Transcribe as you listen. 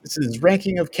This is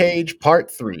Ranking of Cage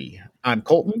Part 3. I'm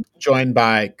Colton, joined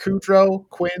by Kudrow,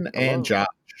 Quinn, and Josh.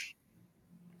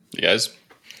 You guys?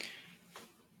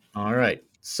 All right.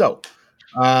 So,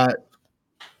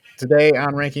 today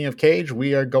on Ranking of Cage,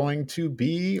 we are going to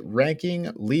be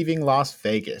ranking Leaving Las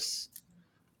Vegas.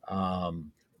 And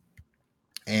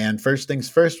first things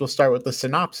first, we'll start with the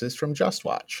synopsis from Just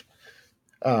Watch.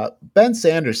 Ben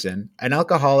Sanderson, an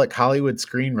alcoholic Hollywood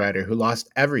screenwriter who lost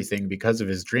everything because of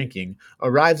his drinking,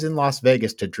 arrives in Las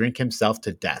Vegas to drink himself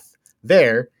to death.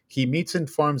 There, he meets and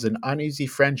forms an uneasy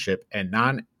friendship and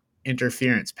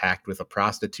non-interference pact with a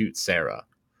prostitute, Sarah.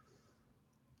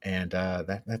 And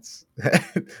that's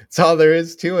that's all there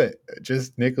is to it.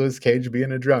 Just Nicolas Cage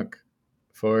being a drunk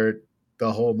for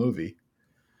the whole movie.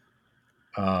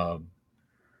 This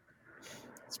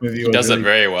movie He does it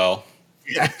very well.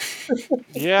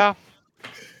 Yeah.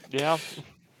 Yeah.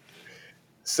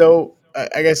 So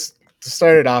I guess to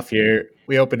start it off here,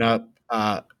 we open up.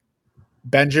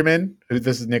 Benjamin, who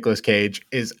this is Nicolas Cage,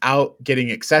 is out getting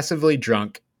excessively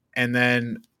drunk, and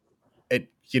then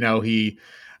he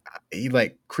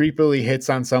like creepily hits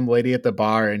on some lady at the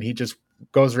bar, and he just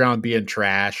goes around being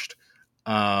trashed.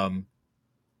 And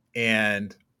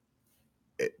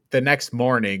the next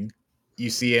morning, you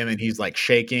see him, and he's like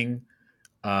shaking.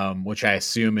 Which I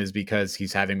assume is because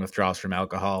he's having withdrawals from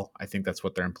alcohol. I think that's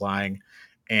what they're implying.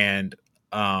 And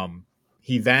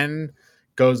he then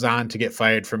goes on to get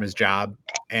fired from his job.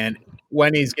 And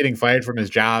when he's getting fired from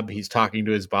his job, he's talking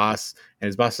to his boss. And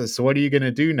his boss says, "So what are you going to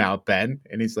do now, Ben?"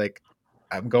 And he's like,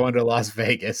 "I'm going to Las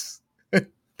Vegas."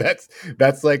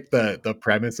 That's like the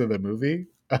premise of the movie.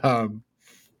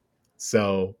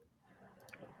 So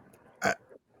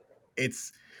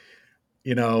it's,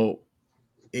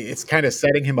 it's kind of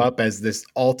setting him up as this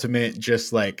ultimate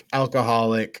just like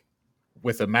alcoholic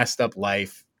with a messed up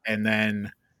life, and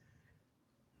then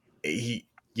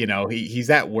he's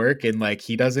at work, and like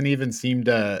he doesn't even seem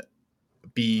to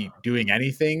be doing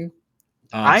anything.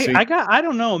 I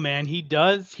don't know, man. He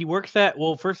works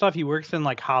first off, he works in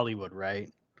like Hollywood, right?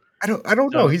 I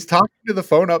don't know. He's talking to the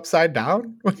phone upside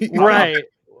down. Right.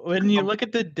 When you look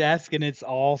at the desk and it's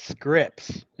all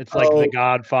scripts, it's like The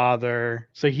Godfather.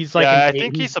 So he's like, I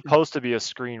think he's supposed to be a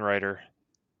screenwriter.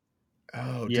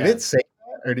 Oh, did it say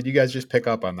that, or did you guys just pick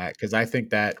up on that? Because I think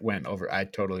that went over. I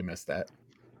totally missed that.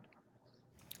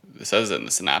 It says it in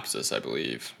the synopsis, I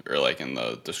believe, or like in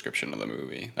the description of the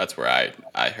movie. That's where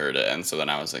I heard it, and so then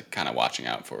I was like kind of watching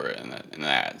out for it, and in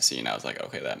that scene, I was like,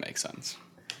 okay, that makes sense.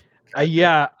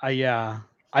 Yeah.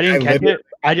 I didn't catch it.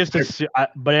 I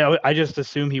just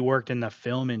assume he worked in the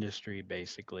film industry,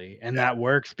 basically, and that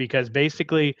works because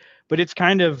basically. But it's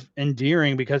kind of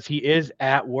endearing because he is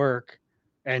at work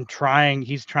and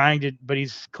he's trying to, but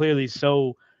he's clearly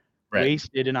so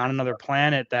wasted and on another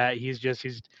planet that he's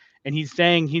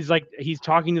saying he's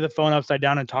talking to the phone upside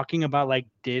down and talking about like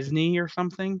Disney or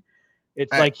something.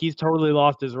 It's like he's totally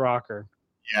lost his rocker.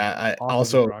 Yeah,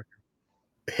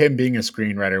 him being a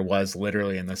screenwriter was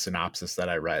literally in the synopsis that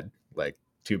I read like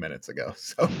 2 minutes ago.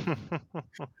 So,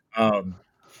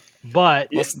 but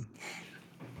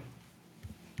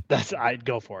I'd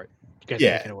go for it. You guys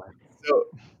take it away. So,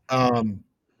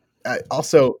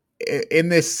 also in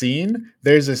this scene,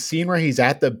 there's a scene where he's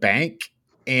at the bank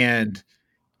and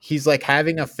he's like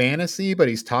having a fantasy, but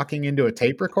he's talking into a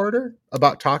tape recorder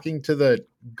about talking to the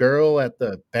girl at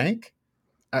the bank.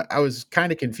 I was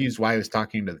kind of confused why he was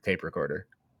talking to the tape recorder.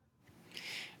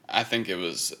 I think it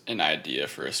was an idea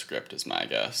for a script, is my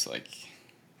guess. Like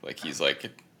he's like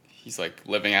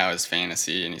living out his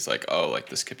fantasy, and he's like, oh, like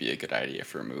this could be a good idea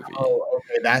for a movie. Oh,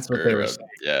 okay, that's what they were saying.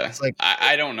 Yeah, it's like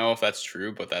I don't know if that's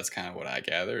true, but that's kind of what I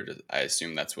gathered. I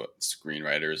assume that's what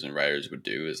screenwriters and writers would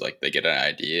do, is like they get an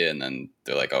idea and then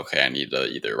they're like, okay, I need to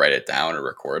either write it down or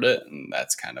record it, and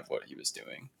that's kind of what he was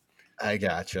doing. I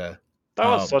gotcha. That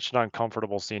was such an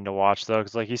uncomfortable scene to watch, though,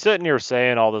 because like he's sitting here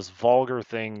saying all this vulgar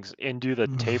things into the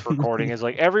tape recording. Is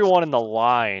like everyone in the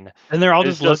line, and they're all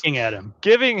just looking at him,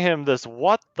 giving him this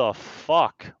 "what the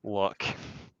fuck" look.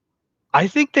 I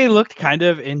think they looked kind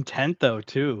of intent, though,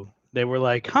 too. They were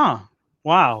like, "Huh,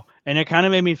 wow," and it kind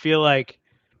of made me feel like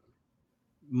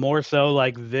more so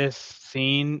like this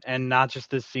scene, and not just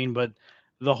this scene, but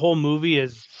the whole movie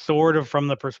is sort of from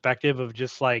the perspective of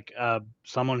just like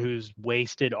someone who's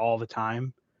wasted all the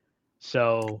time.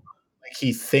 So like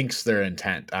he thinks they're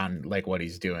intent on like what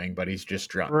he's doing, but he's just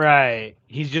drunk. Right.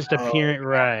 He's just appearing.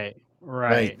 Right.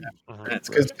 That's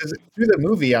because through the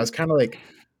movie, I was kind of like,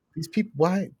 these people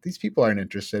aren't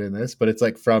interested in this, but it's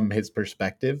like from his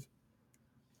perspective.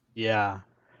 Yeah.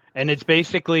 And it's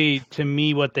basically, to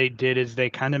me, what they did is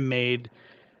they kind of made,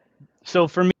 so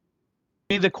for me,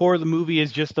 the core of the movie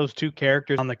is just those two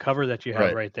characters on the cover that you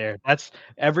have right there. That's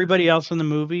everybody else in the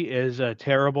movie is a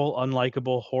terrible,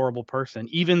 unlikable, horrible person.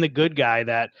 Even the good guy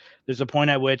that there's a point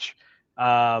at which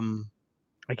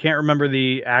I can't remember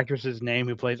the actress's name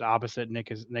who plays opposite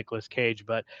Nicolas Cage,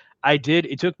 but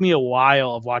it took me a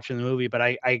while of watching the movie, but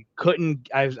I couldn't,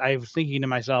 I was thinking to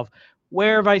myself,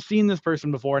 where have I seen this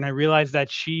person before? And I realized that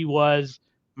she was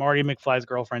Marty McFly's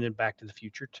girlfriend in Back to the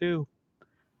Future 2.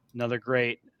 Another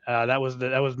great, that was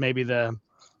maybe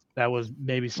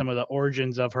some of the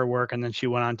origins of her work. And then she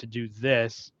went on to do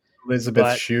this.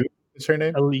 Elizabeth Shue is her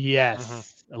name?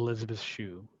 Yes. Elizabeth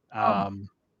Shue.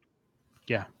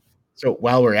 Yeah. So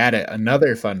while we're at it,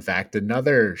 another fun fact,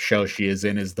 another show she is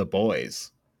in is The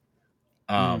Boys.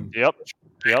 Yep.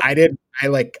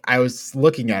 I was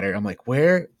looking at her. I'm like,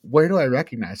 where do I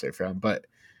recognize her from? But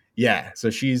yeah,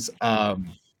 so she's I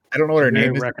don't know what her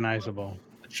name is. Recognizable.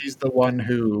 She's the one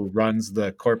who runs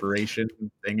the corporation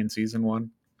thing in season 1.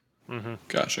 Mm-hmm.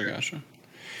 Gotcha.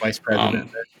 Vice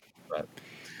president. But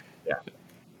yeah,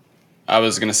 I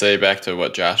was gonna say back to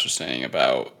what Josh was saying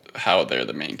about how they're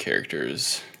the main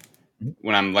characters.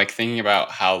 When I'm like thinking about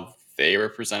how they were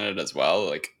presented as well,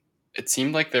 like it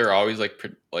seemed like they were always like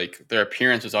their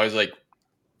appearance was always like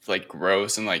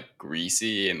gross and like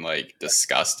greasy and like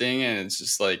disgusting, and it's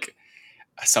just like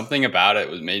something about it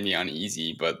was made me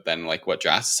uneasy. But then like what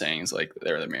Josh is saying is like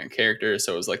they're the main characters,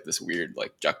 so it was like this weird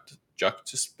like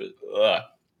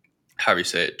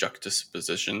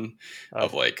juxtaposition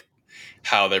of like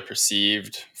how they're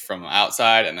perceived from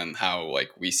outside and then how like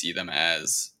we see them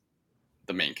as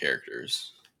the main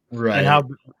characters, right?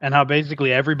 And how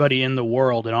basically everybody in the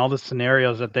world and all the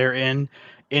scenarios that they're in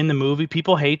the movie,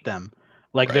 people hate them.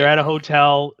 Like they're at a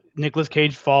hotel, Nicolas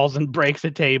Cage falls and breaks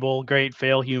a table, great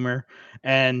fail humor,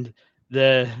 and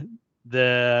the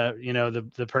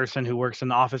person who works in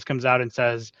the office comes out and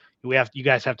says, you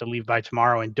guys have to leave by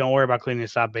tomorrow and don't worry about cleaning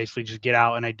this up, basically just get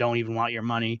out and I don't even want your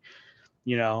money.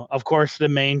 Of course the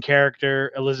main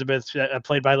character, Elizabeth,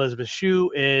 played by Elizabeth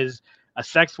Shue, is a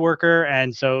sex worker,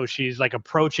 and so she's like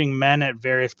approaching men at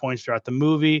various points throughout the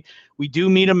movie. We do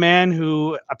meet a man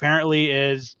who apparently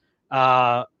is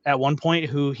at one point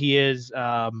he is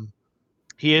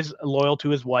loyal to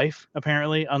his wife,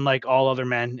 apparently, unlike all other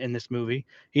men in this movie.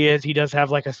 He does have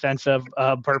like a sense of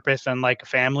purpose and like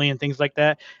family and things like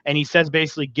that. And he says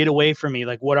basically, get away from me.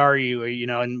 Like, what are you?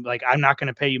 And like, I'm not going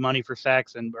to pay you money for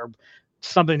sex or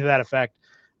something to that effect.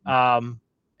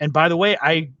 And by the way,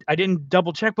 I didn't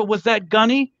double check, but was that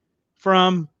Gunny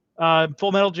from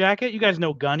Full Metal Jacket? You guys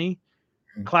know Gunny,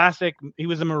 classic. He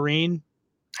was a Marine.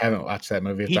 I haven't watched that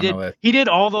movie. He did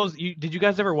all those. Did you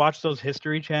guys ever watch those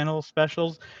History Channel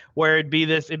specials where it'd be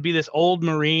this old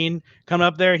Marine coming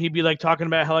up there and he'd be like talking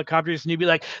about helicopters and he'd be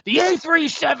like, the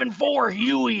A374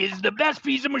 Huey is the best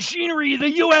piece of machinery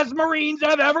the U.S. Marines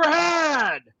have ever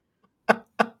had.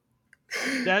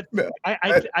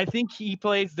 I think he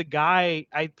plays the guy.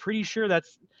 I'm pretty sure I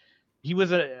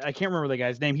can't remember the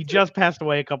guy's name. He just passed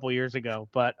away a couple of years ago.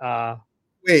 But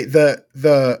wait,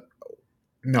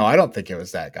 no, I don't think it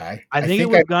was that guy. I think it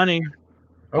was Gunny.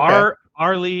 Okay.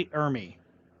 R. Lee Ermey.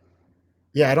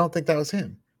 Yeah, I don't think that was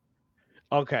him.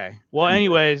 Okay. Well,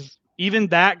 anyways, even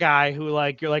that guy who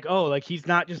like you're like, oh, like he's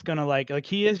not just gonna like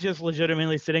he is just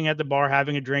legitimately sitting at the bar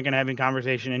having a drink and having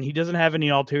conversation, and he doesn't have any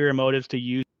ulterior motives to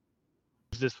use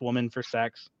this woman for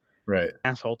sex. Right.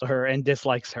 Asshole to her and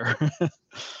dislikes her.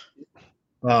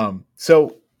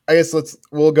 So I guess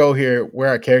we'll go here where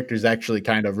our characters actually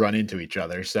kind of run into each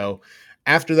other. So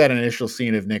after that initial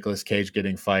scene of Nicolas Cage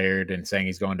getting fired and saying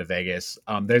he's going to Vegas,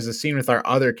 there's a scene with our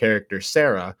other character,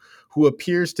 Sarah, who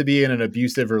appears to be in an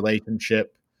abusive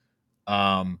relationship.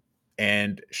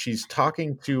 And she's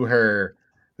talking to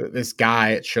this guy,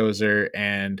 it shows her,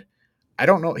 and I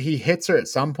don't know, he hits her at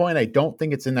some point. I don't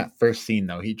think it's in that first scene,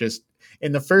 though.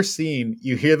 In the first scene,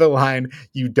 you hear the line,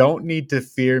 "You don't need to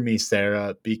fear me,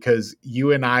 Sarah, because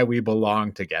you and we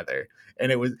belong together."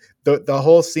 And it was the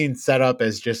whole scene set up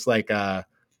as just like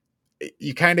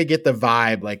you kind of get the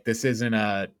vibe like this isn't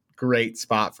a great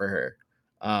spot for her.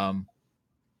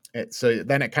 So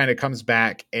then it kind of comes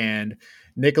back, and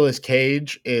Nicolas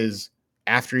Cage is,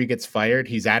 after he gets fired,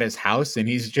 he's at his house and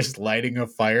he's just lighting a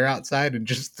fire outside and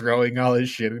just throwing all his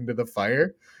shit into the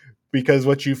fire. Because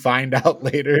what you find out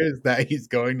later is that he's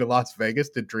going to Las Vegas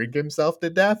to drink himself to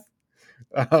death.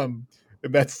 That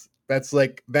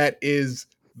is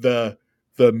the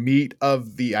meat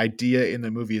of the idea in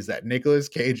the movie, is that Nicolas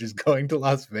Cage is going to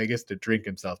Las Vegas to drink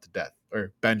himself to death,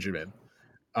 or Benjamin.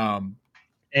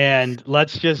 And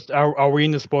let's just are we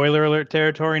in the spoiler alert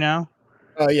territory now?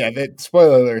 Yeah, that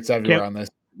spoiler alerts everywhere on this.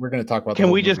 We're going to talk about.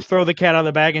 Can we just throw the cat out of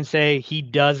the bag and say he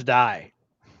does die?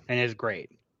 and is great.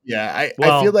 Yeah, I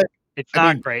Well, feel like it's I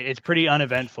not mean, great. It's pretty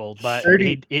uneventful, but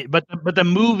 30 but the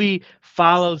movie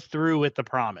follows through with the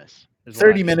promise. Is what I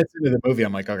 30 mean. minutes into the movie,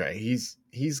 I'm like, okay,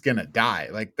 he's gonna die.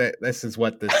 Like that. This is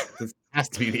what this has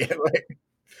to be the end. Like,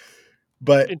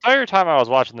 but Entire time I was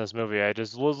watching this movie, I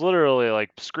just was literally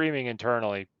like screaming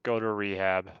internally, "Go to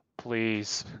rehab,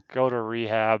 please, go to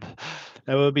rehab."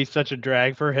 That would be such a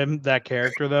drag for him, that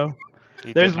character, though.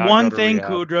 He There's did not go one to thing,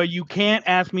 rehab. Kudrow. You can't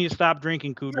ask me to stop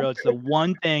drinking, Kudrow. It's the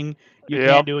one thing you Yep.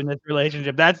 can't do in this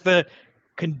relationship. That's the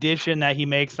condition that he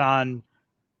makes on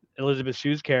Elizabeth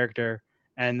Shue's character.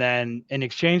 And then in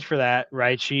exchange for that,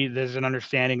 right, there's an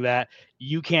understanding that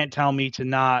you can't tell me to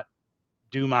not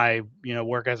do my,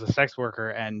 work as a sex worker,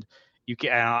 and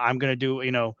I'm gonna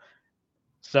do,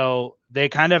 So they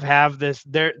kind of have this.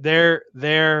 They're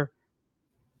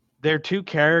two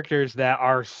characters that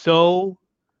are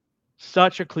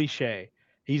such a cliche.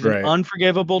 He's an right.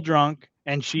 unforgivable drunk,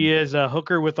 and she is a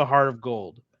hooker with a heart of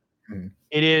gold. Mhm.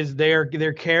 It is their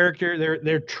character,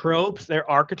 their tropes, their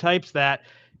archetypes that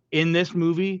in this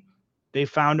movie they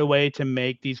found a way to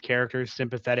make these characters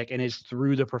sympathetic, and it's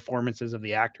through the performances of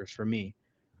the actors for me.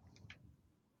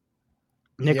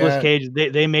 Nicolas Yeah. Cage,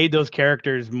 they made those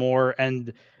characters more,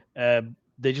 and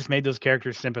they just made those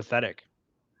characters sympathetic.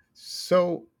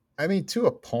 So I mean, to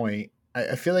a point,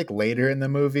 I feel like later in the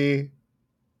movie,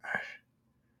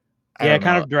 I Yeah, it don't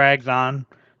kind know. of drags on.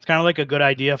 It's kind of like a good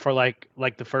idea for like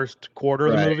the first quarter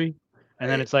of the Right. movie, and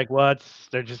then Right. it's like,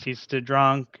 he's too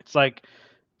drunk. It's like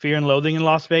Fear and Loathing in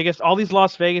Las Vegas. All these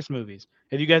Las Vegas movies.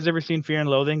 Have you guys ever seen Fear and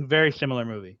Loathing? Very similar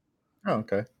movie. Oh,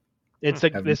 okay. It's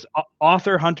like Haven't. this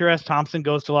author Hunter S. Thompson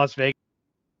goes to Las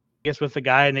Vegas with the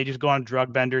guy, and they just go on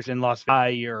drug benders in Las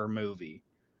Vegas. Your movie.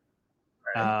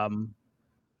 Right.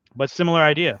 But similar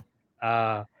idea.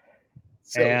 So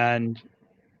And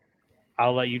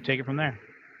I'll let you take it from there.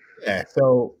 yeah.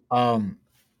 So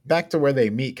back to where they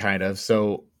meet, kind of.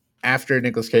 So after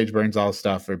Nicolas Cage burns all his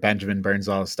stuff, or Benjamin burns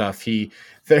all his stuff,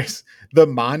 there's the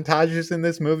montages in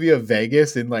this movie of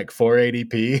Vegas in like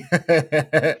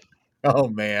 480p. Oh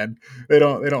man, they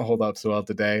don't hold up so well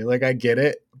today. Like I get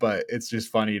it, but it's just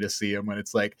funny to see them when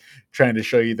it's like trying to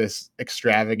show you this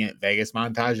extravagant Vegas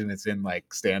montage and it's in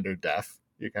like standard def.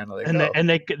 You're kind of like, oh, And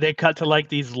they cut to like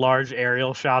these large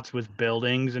aerial shots with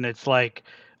buildings, and it's like,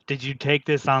 did you take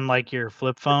this on like your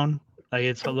flip phone? Like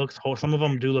it looks, some of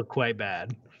them do look quite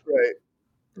bad. right,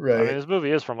 I mean, right, this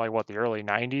movie is from like what, the early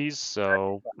 '90s,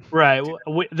 so Right.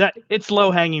 That it's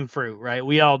low hanging fruit, right?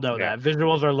 We all know yeah. that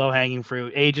visuals are low hanging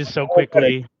fruit. Ages so hold that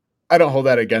quickly. I don't hold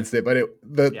that against it,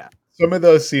 but Yeah. some of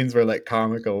those scenes were like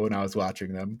comical when I was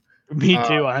watching them. Me Uh,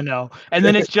 too. I know. And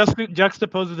then it's just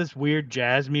juxtaposed with this weird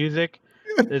jazz music.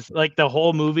 It's like the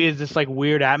whole movie is this like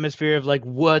weird atmosphere of like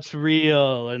what's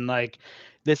real, and like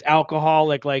this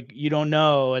alcoholic, like you don't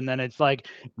know, and then it's like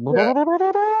yeah,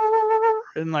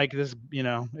 and like this,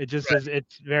 it just is.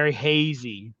 It's very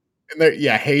hazy. and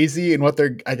they're hazy, and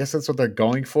I guess that's what they're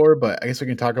going for. But I guess we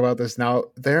can talk about this now.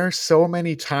 There are so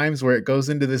many times where it goes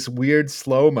into this weird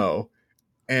slow mo,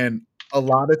 and a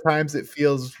lot of times it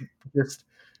feels just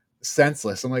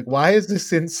senseless. I'm like, why is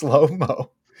this in slow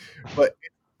mo? But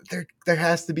there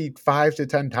has to be 5 to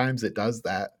 10 times it does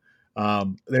that.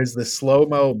 There's the slow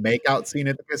mo makeout scene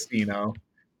at the casino.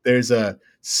 There's a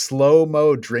slow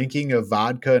mo drinking of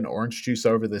vodka and orange juice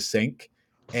over the sink,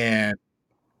 and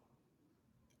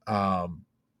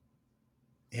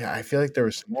yeah, I feel like there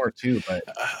was some more too, but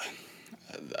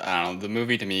I don't know. The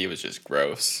movie to me was just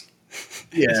gross.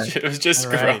 yeah, It was just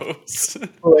Right. gross.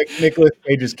 like Nicolas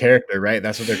Cage's character, right?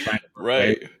 That's what they're trying to portray.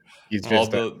 Right. He's All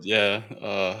just the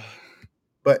yeah.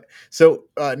 but so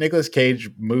Nicolas Cage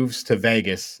moves to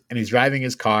Vegas and he's driving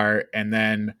his car, and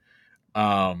then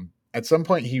at some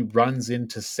point he runs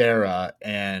into Sarah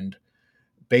and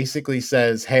basically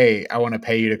says, "Hey, I want to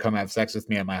pay you to come have sex with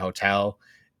me at my hotel,"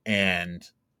 and He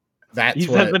that's says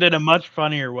what it in a much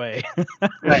funnier way.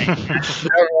 right. I don't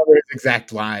remember his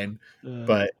exact line,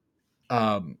 but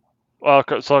Well,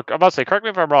 so I'm about to say, correct me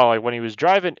if I'm wrong. Like when he was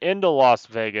driving into Las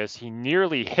Vegas, he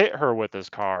nearly hit her with his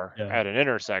car Yeah. at an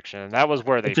intersection, and that was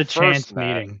where they It's a first chance met.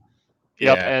 meeting.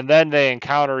 Yep, yeah. and then they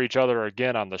encounter each other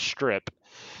again on the strip.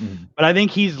 Mhm. But I think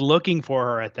he's looking for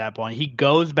her at that point. He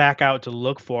goes back out to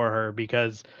look for her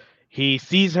because he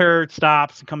sees her,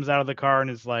 stops, comes out of the car,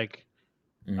 and is like,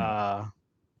 Mhm.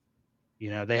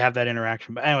 they have that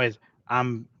interaction. But anyways,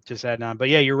 I'm just adding on. But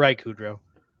yeah, you're right, Kudrow.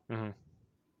 Mhm.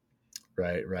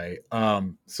 Right.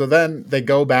 So then they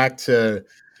go back to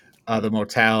the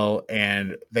motel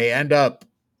and they end up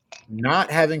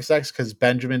not having sex because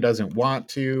Benjamin doesn't want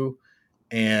to,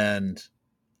 and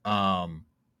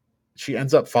she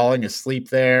ends up falling asleep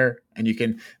there, and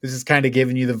this is kind of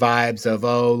giving you the vibes of,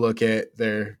 oh, look at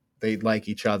they like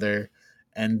each other.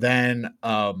 And then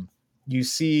you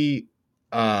see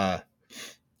her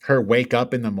wake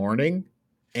up in the morning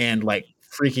and like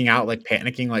freaking out, like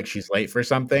panicking, like she's late for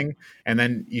something. And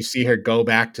then you see her go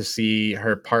back to see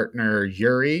her partner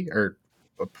Yuri, or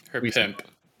her pimp.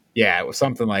 Yeah, it was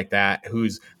something like that,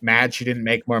 who's mad she didn't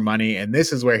make more money. And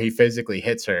this is where he physically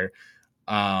hits her.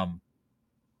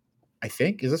 I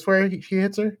think, is this where he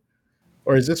hits her?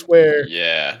 Or is this where?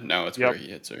 Yeah, no, it's where he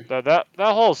hits her. That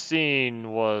whole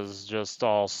scene was just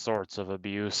all sorts of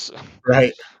abuse.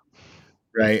 Right.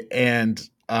 And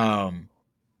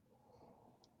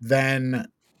then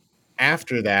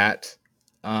after that,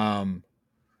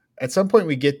 at some point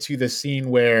we get to the scene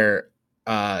where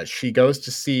she goes to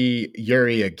see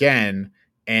Yuri again,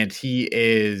 and he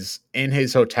is in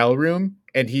his hotel room,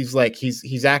 and he's like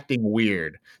he's acting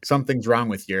weird. Something's wrong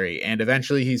with Yuri, and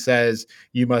eventually he says,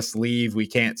 "You must leave. We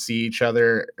can't see each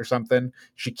other," or something.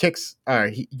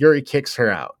 Yuri kicks her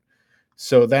out.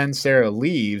 So then Sarah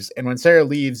leaves, and when Sarah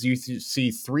leaves, you see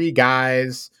 3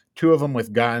 guys, 2 of them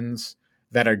with guns,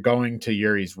 that are going to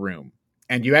Yuri's room.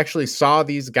 And you actually saw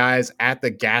these guys at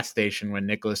the gas station when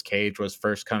Nicolas Cage was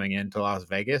first coming into Las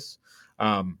Vegas.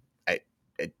 I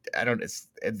don't.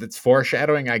 It's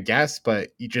foreshadowing, I guess, but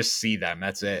you just see them.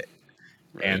 That's it.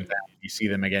 Right. And you see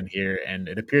them again here, and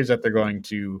it appears that they're going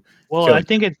to. Well, I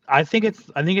think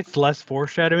it's less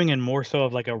foreshadowing and more so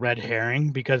of like a red herring,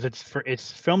 because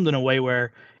it's filmed in a way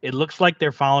where it looks like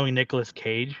they're following Nicolas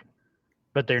Cage,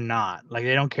 but they're not. Like,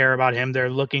 they don't care about him. They're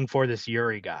looking for this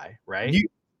Yuri guy, right?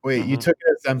 You took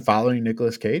it as them following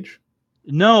Nicolas Cage?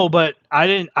 No, but I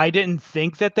didn't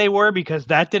think that they were, because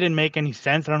that didn't make any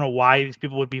sense. I don't know why these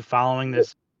people would be following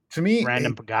this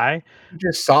random guy. You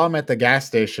just saw him at the gas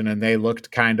station, and they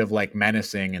looked kind of like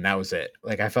menacing, and that was it.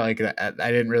 Like, I felt like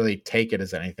I didn't really take it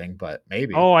as anything, but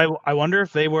maybe. Oh, I wonder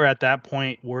if they were at that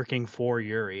point working for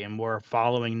Yuri and were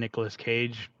following Nicolas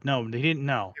Cage. No, they didn't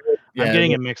know. Yeah, I'm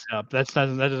getting it mixed up. That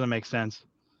doesn't make sense.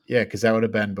 Yeah, because that would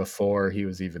have been before he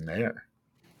was even there.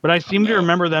 But I seem to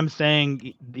remember them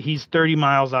saying he's 30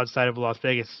 miles outside of Las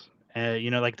Vegas.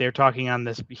 Like they're talking on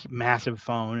this massive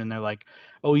phone, and they're like,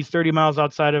 "Oh, he's 30 miles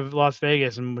outside of Las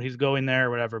Vegas, and he's going there or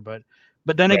whatever." But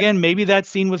then again, maybe that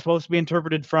scene was supposed to be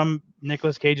interpreted from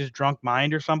Nicolas Cage's drunk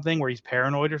mind or something, where he's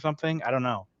paranoid or something. I don't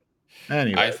know.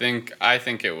 Anyway, I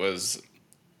think it was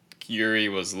Yuri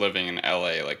was living in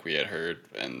LA, like we had heard,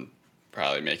 and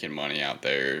probably making money out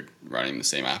there running the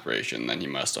same operation. Then he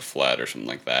must have fled or something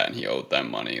like that, and he owed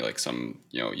them money, like some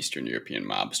Eastern European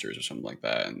mobsters or something like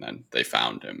that, and then they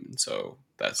found him. And so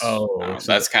that's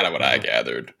kind of what I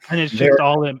gathered. And it's just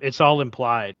all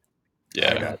implied.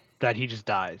 Yeah, that he just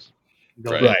dies.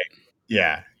 Right.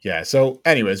 Yeah. So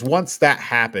anyways, once that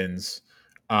happens,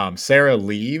 Sarah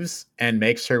leaves and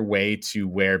makes her way to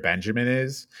where Benjamin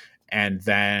is, and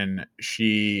then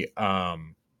she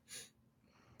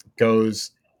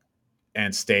goes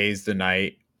and stays the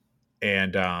night,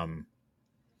 and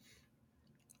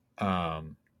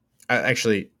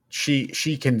actually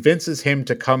she convinces him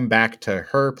to come back to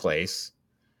her place,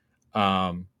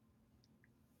 and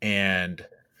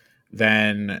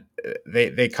then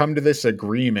they come to this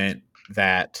agreement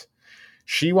that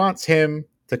she wants him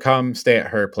to come stay at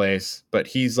her place, but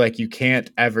he's like, "You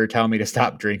can't ever tell me to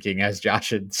stop drinking," as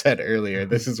Josh had said earlier.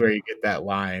 This is where you get that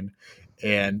line.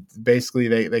 And basically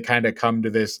they kind of come to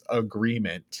this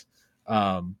agreement.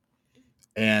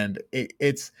 And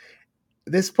it's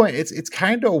this point, it's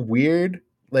kind of weird,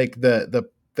 like the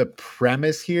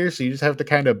premise here. So you just have to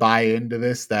kind of buy into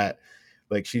this, that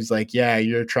like, she's like, "Yeah,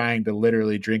 you're trying to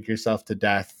literally drink yourself to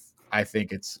death."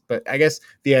 But I guess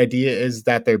the idea is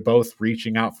that they're both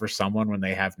reaching out for someone when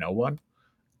they have no one.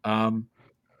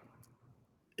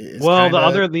 Well,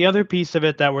 the other piece of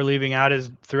it that we're leaving out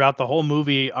is throughout the whole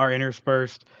movie are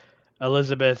interspersed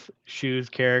Elizabeth Shue's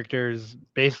characters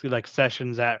basically like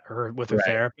sessions with her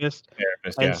therapist.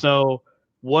 And so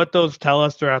what those tell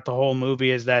us throughout the whole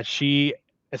movie is that she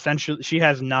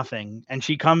has nothing, and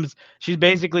she's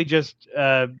basically just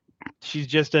she's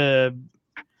just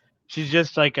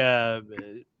like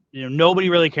nobody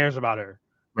really cares about her.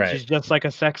 Right. She's just like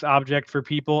a sex object for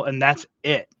people, and that's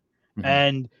it. Mm-hmm.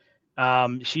 And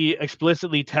she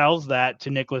explicitly tells that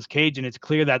to Nicolas Cage, and it's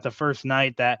clear that the first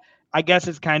night, that I guess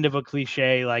it's kind of a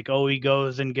cliche, like, oh, he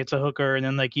goes and gets a hooker, and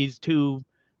then like he's too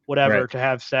whatever to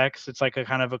have sex. It's like a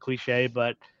kind of a cliche,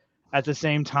 but at the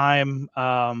same time,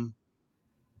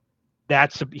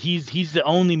 he's the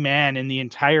only man in the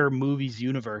entire movie's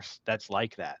universe that's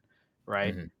like that,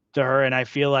 right? Mm-hmm. To her. And I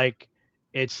feel like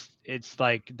it's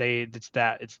like I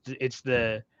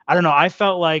don't know. I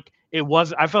felt like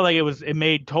I felt like it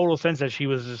made total sense that she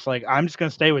was just like, I'm just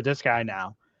gonna stay with this guy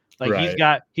now. Like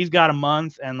Right. he's got a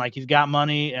month, and like he's got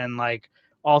money, and like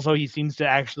also he seems to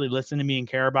actually listen to me and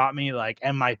care about me, like,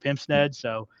 and my pimp's Ned.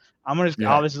 So I'm gonna just,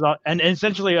 this is all, and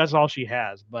essentially that's all she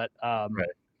has. But Right.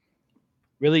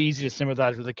 really easy to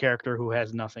sympathize with a character who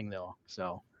has nothing though.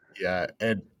 So yeah,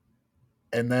 and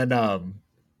then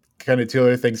kind of two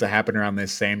other things that happen around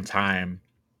this same time.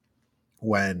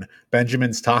 When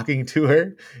Benjamin's talking to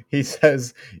her, he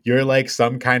says, "You're like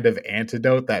some kind of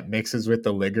antidote that mixes with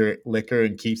the liquor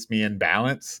and keeps me in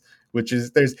balance." Which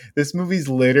is, this movie's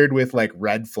littered with like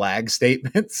red flag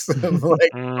statements of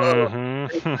like, I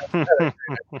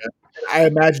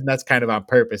imagine that's kind of on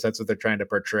purpose. That's what they're trying to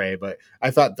portray. But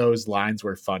I thought those lines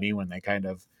were funny when they kind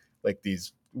of like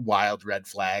these wild red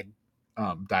flag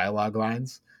dialogue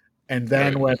lines. And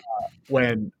then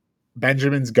when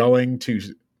Benjamin's going to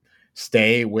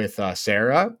stay with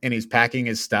Sarah and he's packing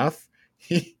his stuff,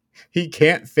 he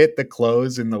can't fit the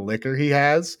clothes in the liquor he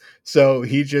has, so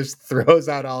he just throws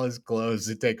out all his clothes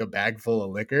to take a bag full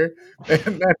of liquor.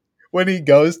 And then when he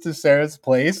goes to Sarah's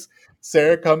place,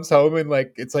 Sarah comes home and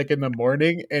like it's like in the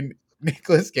morning, and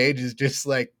Nicolas Cage is just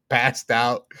like passed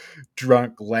out,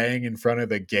 drunk, laying in front of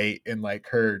the gate, and like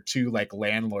her two like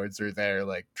landlords are there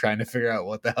like trying to figure out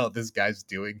what the hell this guy's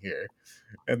doing here.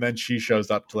 And then she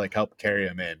shows up to like help carry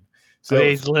him in. So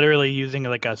he's literally using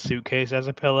like a suitcase as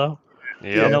a pillow.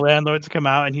 Yeah. And the landlords come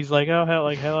out and he's like, "Oh, hell,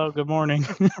 like, hello, good morning."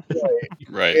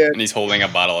 Right. And he's holding a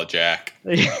bottle of Jack.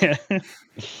 Yeah.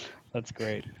 That's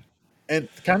great. And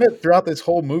kind of throughout this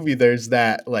whole movie, there's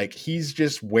that like he's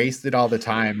just wasted all the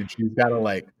time, and she's got to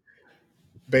like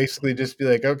basically just be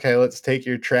like, "Okay, let's take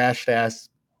your trashed ass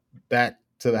back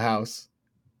to the house,"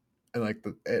 and like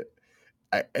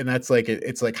and that's like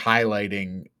it's like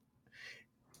highlighting.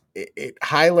 It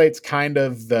highlights kind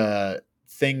of the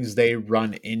things they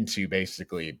run into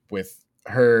basically with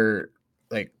her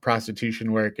like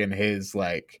prostitution work and his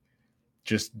like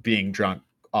just being drunk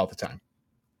all the time.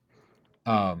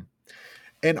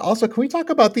 And also, can we talk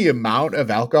about the amount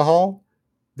of alcohol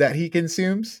that he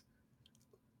consumes?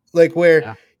 Like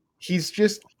where he's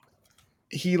just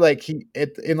in like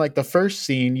the first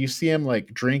scene, you see him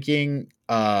like drinking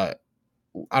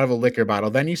out of a liquor bottle.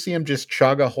 Then you see him just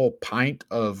chug a whole pint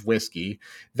of whiskey.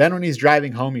 Then when he's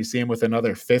driving home, you see him with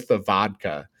another fifth of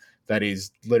vodka that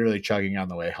he's literally chugging on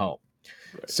the way home.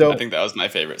 Right. So I think that was my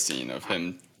favorite scene of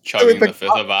him chugging the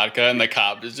fifth of vodka, and the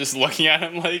cop is just looking at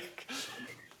him like,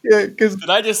 yeah, because did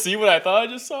I just see what I thought I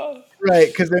just saw? Right,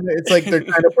 because then it's like they're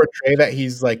trying to portray that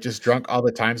he's like just drunk all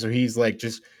the time. So he's like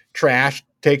just trash,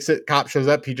 takes it, cop shows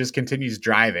up, he just continues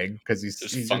driving because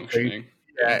he's functioning.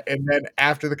 Yeah, and then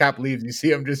after the cop leaves, you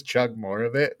see him just chug more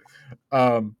of it.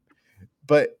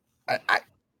 But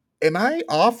am I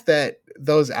off that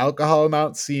those alcohol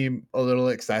amounts seem a little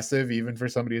excessive, even for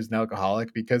somebody who's an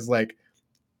alcoholic? Because like,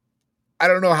 I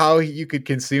don't know how you could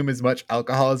consume as much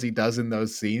alcohol as he does in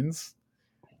those scenes.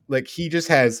 Like he just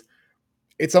has,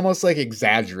 it's almost like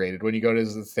exaggerated when you go to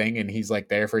the thing and he's like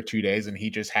there for 2 days and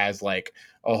he just has like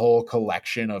a whole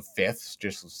collection of fifths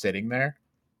just sitting there.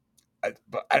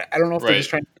 But I don't know if they're just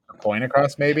trying to get the point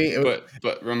across. Maybe,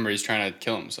 but remember, he's trying to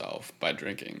kill himself by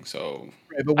drinking. So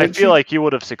I feel like he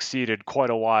would have succeeded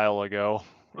quite a while ago.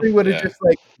 He would have just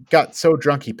like got so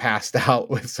drunk he passed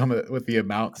out with with the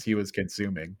amounts he was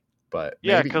consuming. But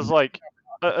yeah, because like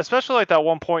especially like that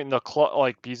one point in the club,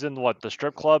 like he's in the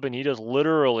strip club and he just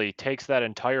literally takes that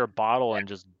entire bottle and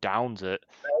just downs it.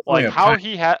 Like how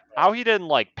he didn't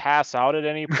like pass out at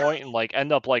any point and like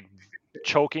end up like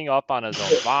choking up on his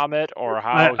own vomit, or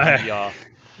how he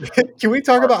Can we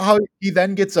talk about how he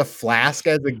then gets a flask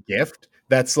as a gift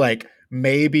that's like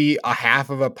maybe a half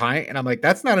of a pint, and I'm like,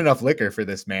 that's not enough liquor for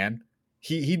this man.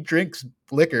 He drinks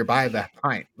liquor by the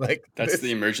pint. Like that's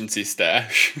the emergency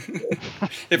stash.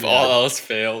 If all else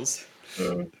fails.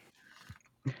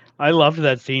 I loved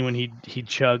that scene when he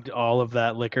chugged all of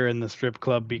that liquor in the strip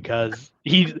club because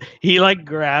he like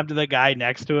grabbed the guy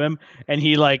next to him and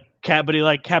he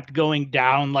kept going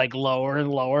down like lower and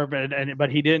lower,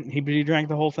 but he didn't. He drank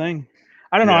the whole thing.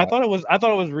 I don't know. I thought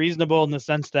it was reasonable in the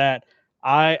sense that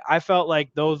I felt like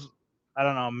those. I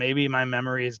don't know. Maybe my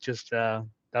memory is just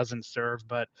doesn't serve,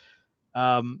 but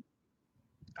I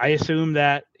assume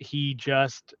that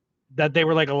that they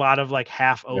were like a lot of like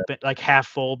half open, like half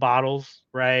full bottles,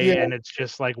 right? Yeah. And it's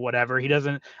just like whatever.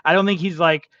 I don't think he's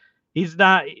not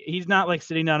like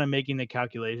sitting down and making the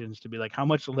calculations to be like, how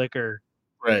much liquor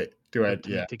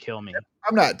to kill me.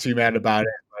 I'm not too mad about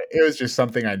it, but it was just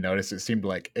something I noticed. It seemed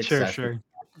like excessive. Sure.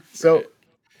 So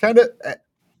kind of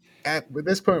at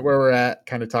this point where we're at,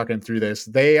 kind of talking through this,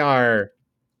 they are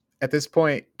at this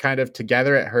point kind of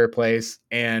together at her place,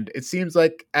 and it seems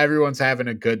like everyone's having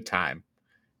a good time.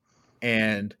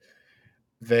 And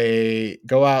they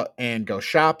go out and go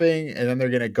shopping, and then they're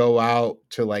going to go out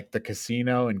to like the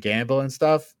casino and gamble and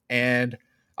stuff. And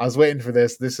I was waiting for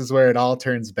this. This is where it all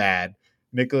turns bad.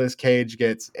 Nicolas Cage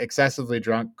gets excessively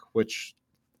drunk, which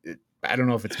I don't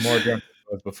know if it's more drunk than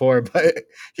it was before, but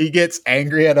he gets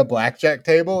angry at a blackjack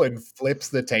table and flips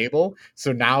the table.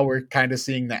 So now we're kind of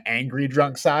seeing the angry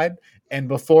drunk side. And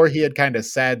before he had kind of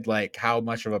said like how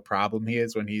much of a problem he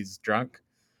is when he's drunk.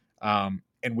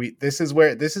 And this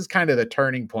is kind of the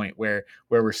turning point where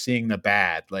we're seeing the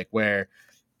bad, like where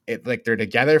it like they're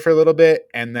together for a little bit,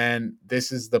 and then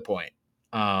this is the point.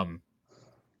 And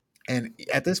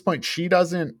at this point, she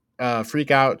doesn't freak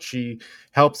out. She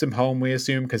helps him home, we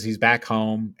assume, because he's back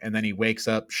home, and then he wakes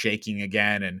up shaking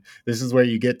again. And this is where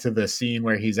you get to the scene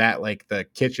where he's at like the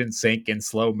kitchen sink in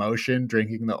slow motion,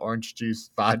 drinking the orange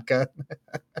juice vodka.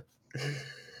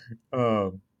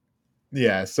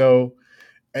 Yeah, so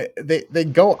they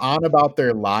go on about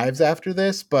their lives after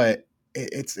this, but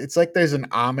it's like there's an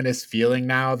ominous feeling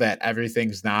now that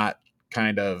everything's not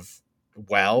kind of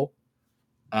well.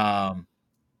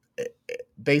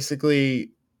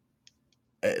 Basically,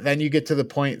 then you get to the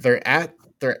point there's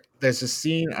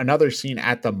another scene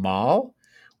at the mall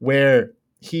where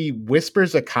he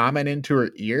whispers a comment into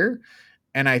her ear,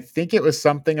 and I think it was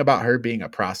something about her being a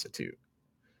prostitute,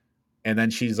 and then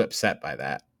she's upset by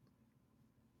that.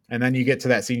 And then you get to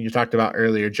that scene you talked about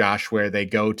earlier, Josh, where they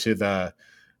go to the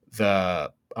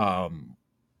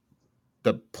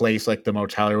place, like the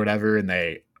motel or whatever, and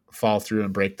they fall through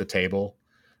and break the table.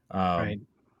 Right.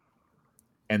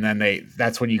 And then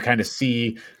that's when you kind of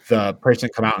see the person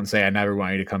come out and say, I never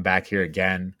want you to come back here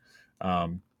again.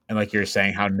 And like you're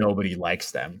saying, how nobody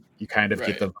likes them. You kind of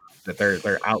get the that they're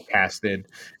outcasted,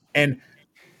 and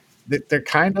they're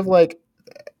kind of like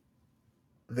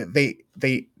they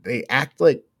act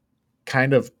like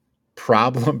kind of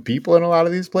problem people in a lot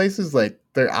of these places. Like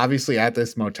they're obviously at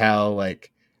this motel,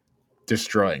 like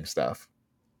destroying stuff.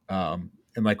 And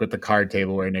like with the card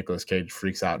table where Nicolas Cage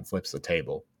freaks out and flips the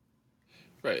table.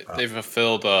 Right. They've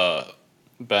fulfilled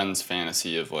Ben's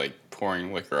fantasy of like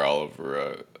pouring liquor all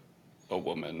over a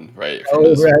woman, right? From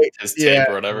his tape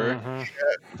or whatever.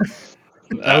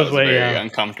 Mm-hmm. That was very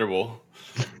uncomfortable.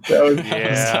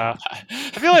 Yeah,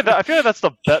 I feel like that's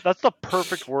the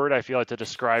perfect word. I feel like to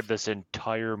describe this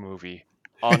entire movie.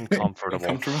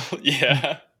 Uncomfortable.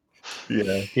 Yeah.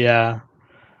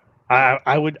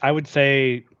 I would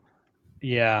say,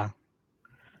 yeah.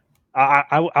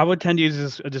 I would tend to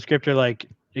use a descriptor like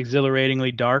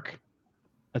exhilaratingly dark.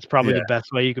 That's probably the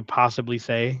best way you could possibly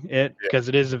say it, because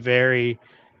it is a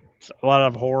lot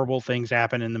of horrible things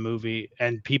happen in the movie,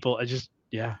 and people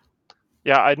Yeah,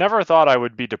 I never thought I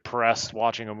would be depressed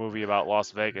watching a movie about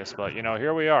Las Vegas, but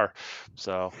here we are.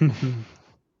 So, beyond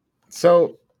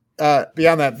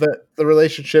that, the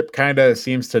relationship kind of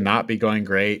seems to not be going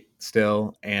great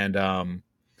still, and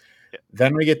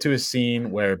then we get to a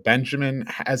scene where Benjamin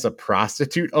has a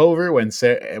prostitute over when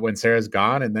Sarah's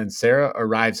gone, and then Sarah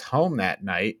arrives home that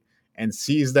night and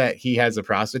sees that he has a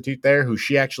prostitute there who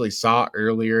she actually saw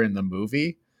earlier in the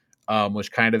movie,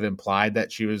 which kind of implied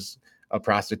that she was a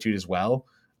prostitute as well.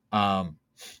 And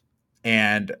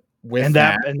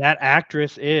that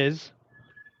actress is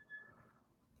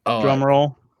drum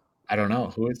roll. I don't know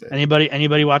who is it.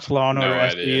 Anybody watch Law and Order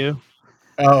SVU?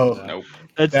 Oh, nope.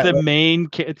 It's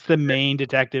the main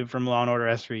detective from Law and Order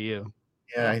SVU.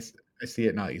 Yeah, I see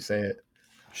it now. You say it.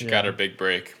 She got her big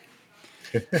break.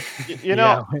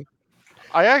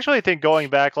 I actually think going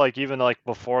back, like even like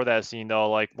before that scene though,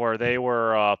 like where they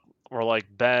were like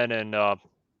Ben and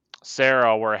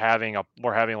Sarah were having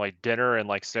like dinner in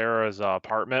like Sarah's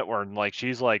apartment, where like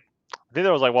she's like, I think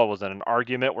there was like, what was it, an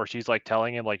argument where she's like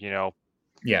telling him like,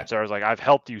 Sarah's like, I've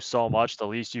helped you so much, the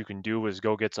least you can do is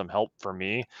go get some help for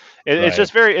me. It's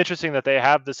just very interesting that they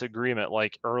have this agreement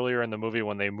like earlier in the movie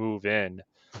when they move in,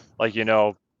 like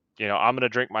I'm gonna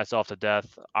drink myself to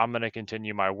death, I'm gonna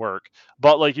continue my work,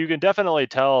 but like you can definitely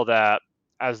tell that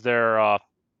as they're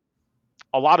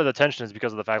a lot of the tension is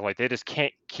because of the fact like they just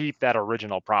can't keep that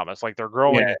original promise. Like they're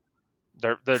growing,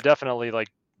 they're definitely like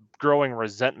growing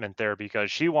resentment there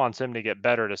because she wants him to get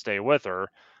better to stay with her,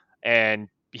 and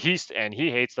he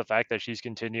hates the fact that she's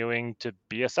continuing to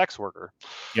be a sex worker.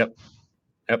 Yep,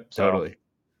 totally.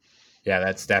 Yeah,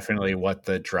 that's definitely what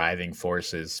the driving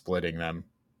force is splitting them.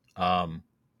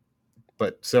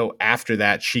 But so after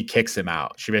that, she kicks him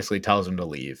out. She basically tells him to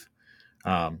leave,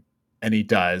 and he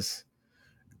does.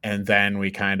 And then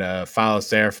we kind of follow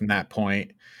Sarah from that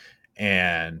point,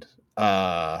 and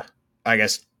I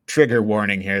guess trigger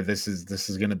warning here. This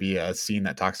is going to be a scene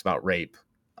that talks about rape.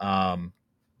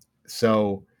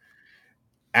 So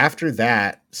after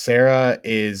that, Sarah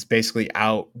is basically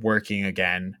out working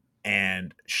again,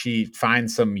 and she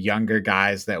finds some younger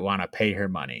guys that want to pay her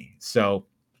money. So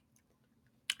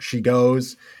she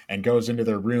goes into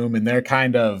their room, and they're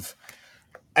kind of,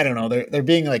 I don't know, they're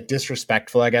being like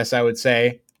disrespectful, I guess I would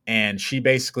say. And she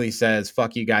basically says,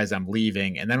 "Fuck you guys, I'm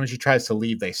leaving." And then when she tries to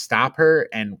leave, they stop her,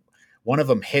 and one of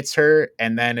them hits her,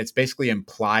 and then it's basically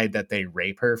implied that they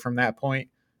rape her from that point.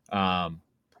 And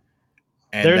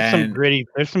there's some gritty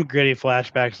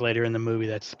flashbacks later in the movie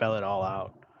that spell it all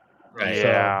out. Right.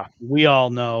 Yeah. So we all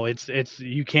know it's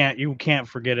you can't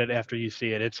forget it after you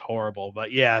see it. It's horrible.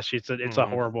 But yeah, it's a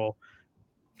horrible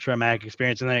traumatic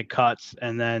experience. And then it cuts,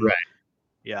 and then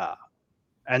yeah.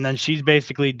 And then she's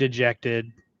basically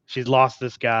dejected. She's lost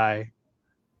this guy.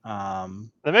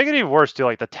 They make it even worse too,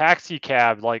 like the taxi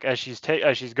cab, like as she's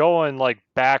going like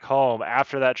back home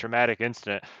after that traumatic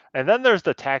incident, and then there's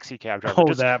the taxi cab driver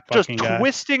just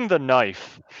twisting the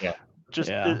knife. Yeah,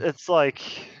 it's like,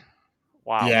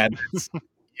 wow. Yeah,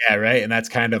 yeah, right. And that's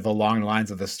kind of along the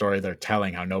lines of the story they're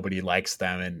telling, how nobody likes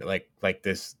them, and like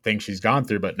this thing she's gone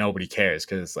through, but nobody cares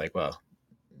because it's like, well,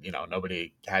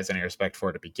 nobody has any respect for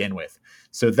her to begin with.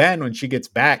 So then when she gets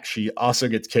back, she also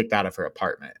gets kicked out of her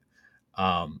apartment.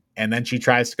 And then she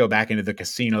tries to go back into the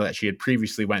casino that she had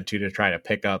previously went to try to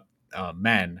pick up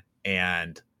men,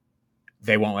 and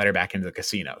they won't let her back into the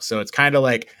casino. So it's kind of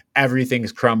like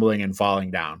everything's crumbling and falling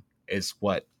down is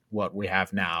what we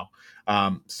have now.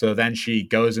 So then she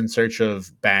goes in search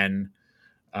of Ben,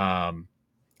 and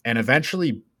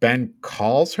eventually Ben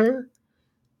calls her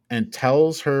and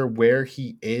tells her where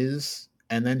he is.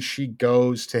 And then she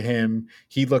goes to him.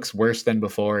 He looks worse than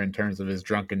before in terms of his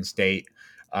drunken state.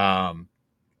 And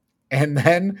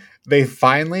then they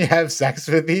finally have sex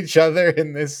with each other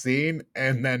in this scene,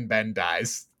 and then Ben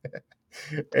dies.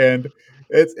 And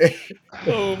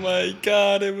oh my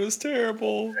god, it was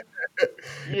terrible.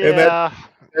 Yeah.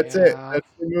 That's it. That's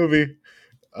the movie.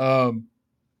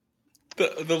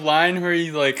 The line where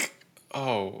he's like,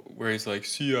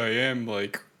 see, I am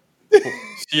like,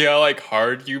 see how like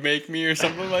hard you make me or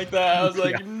something like that. I was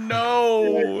like,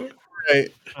 no. Right.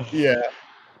 Yeah.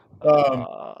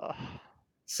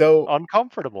 So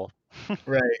uncomfortable.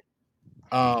 Right.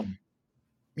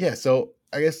 Yeah. So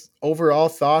I guess overall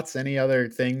thoughts, any other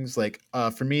things like,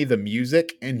 for me, the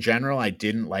music in general, I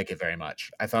didn't like it very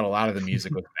much. I thought a lot of the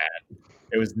music was bad.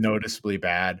 It was noticeably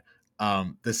bad.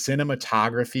 The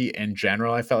cinematography in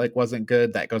general, I felt like wasn't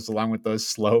good. That goes along with those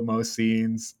slow-mo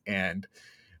scenes, and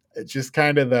just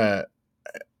kind of a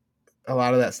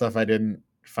lot of that stuff I didn't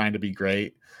find to be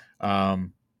great.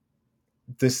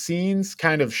 The scenes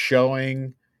kind of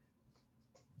showing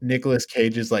Nicolas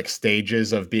Cage's like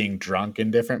stages of being drunk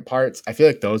in different parts, I feel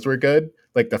like those were good.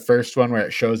 Like the first one where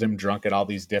it shows him drunk at all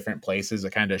these different places,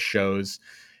 it kind of shows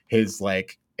his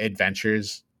like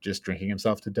adventures just drinking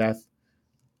himself to death.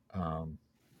 Yeah.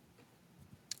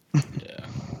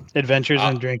 Adventures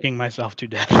in drinking myself to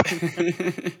death.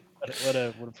 what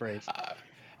a phrase.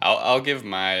 I'll give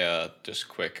my just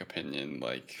quick opinion.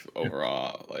 Like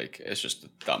overall, like it's just a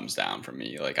thumbs down for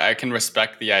me. Like I can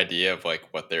respect the idea of like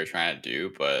what they're trying to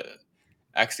do, but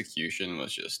execution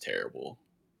was just terrible.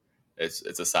 It's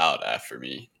a solid F for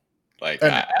me. Like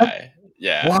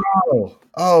yeah. Wow.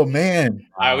 Oh man.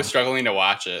 I was struggling to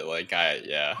watch it. Like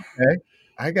Okay.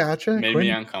 I gotcha. Made me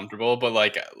uncomfortable, but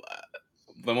like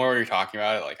the more we were talking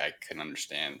about it, like I couldn't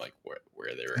understand like where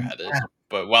they were headed.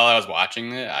 But while I was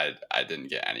watching it, I didn't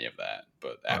get any of that.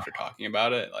 But after talking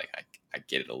about it, like I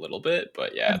get it a little bit.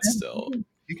 But yeah, it's still,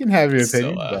 you can have your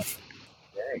opinion. All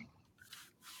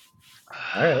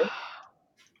right.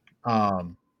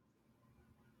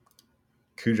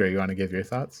 Kudra, you want to give your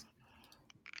thoughts?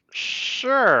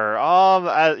 Sure.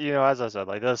 As I said,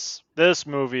 like this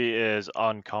movie is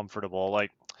uncomfortable.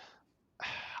 Like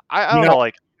I don't know,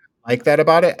 like that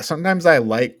about it. Sometimes I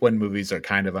like when movies are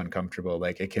kind of uncomfortable.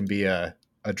 Like it can be a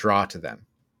draw to them.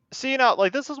 See,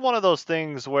 like this is one of those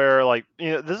things where like,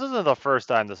 this isn't the first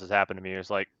time this has happened to me. It's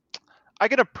like I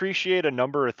can appreciate a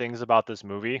number of things about this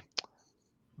movie,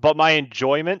 but my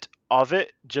enjoyment of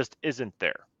it just isn't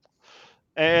there.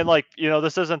 And like,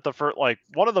 this isn't the first, like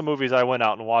one of the movies I went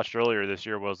out and watched earlier this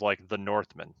year was like The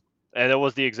Northman. And it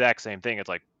was the exact same thing. It's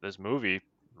like, this movie,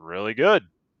 really good,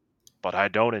 but I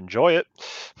don't enjoy it.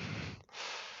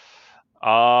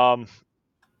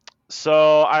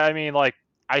 So I mean, like,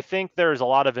 I think there's a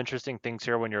lot of interesting things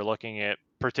here when you're looking at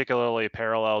particularly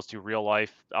parallels to real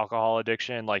life alcohol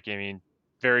addiction. Like, I mean,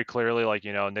 very clearly, like,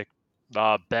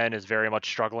 Ben is very much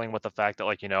struggling with the fact that,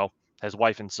 like, his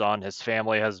wife and son, his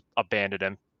family has abandoned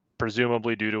him.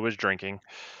 presumably due to his drinking.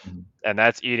 Mhm. And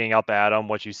that's eating up Adam,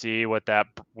 what you see with that,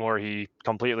 where he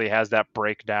completely has that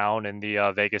breakdown in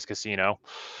the Vegas casino.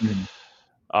 Mhm.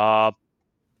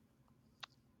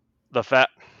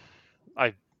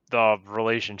 The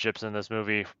relationships in this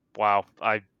movie, wow,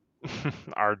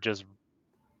 are just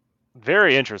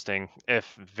very interesting,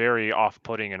 if very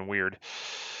off-putting and weird.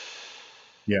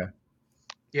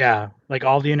 Yeah, like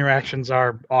all the interactions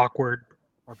are awkward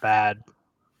or bad,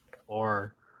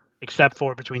 or except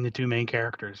for between the two main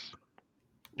characters.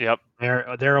 Yep.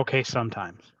 They're okay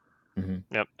sometimes. Mhm.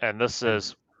 Yep. And this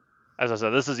is, as I said,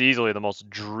 this is easily the most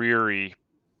dreary.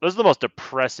 This is the most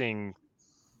depressing,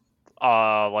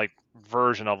 like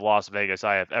version of Las Vegas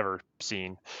I have ever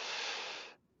seen.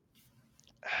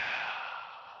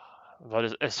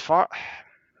 But as far,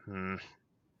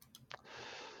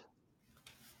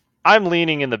 I'm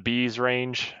leaning in the B's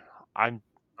range.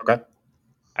 Okay.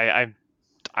 I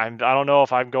don't know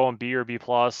if I'm going B or B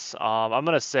plus. I'm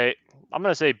gonna say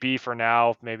B for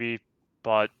now, maybe,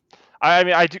 but I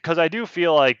mean, I do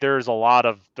feel like there's a lot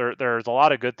of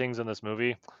good things in this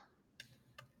movie.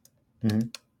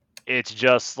 Mhm. It's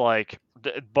just like,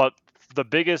 but the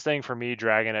biggest thing for me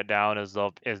dragging it down is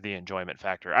the enjoyment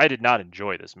factor. I did not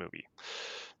enjoy this movie.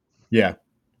 Yeah.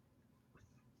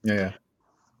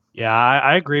 Yeah,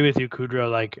 I agree with you,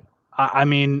 Kudrow. Like, I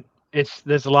mean,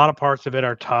 there's a lot of parts of it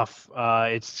are tough.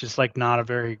 It's just like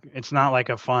it's not like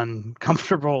a fun,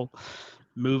 comfortable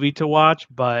movie to watch.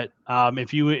 But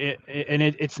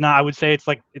it's not. I would say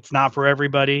it's not for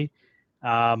everybody.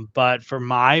 But for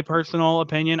my personal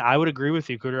opinion, I would agree with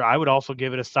you, Kudrow. I would also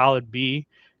give it a solid B,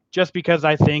 just because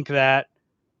I think that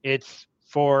it's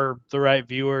for the right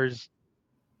viewers.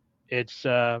 It's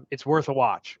worth a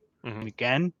watch. Mhm.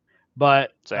 Again.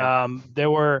 But Same.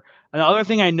 another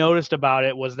thing I noticed about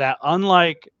it was that,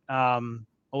 unlike what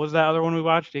was that other one we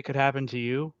watched? It Could Happen to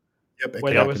You, Yep.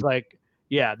 where there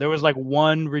was like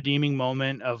one redeeming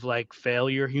moment of like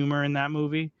failure humor in that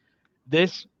movie.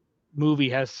 This movie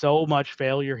has so much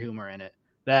failure humor in it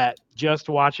that just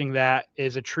watching that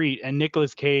is a treat. And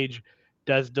Nicolas Cage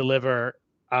does deliver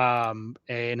an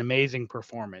amazing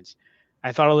performance.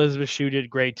 I thought Elizabeth Shue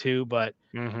did great too, but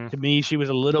to me, she was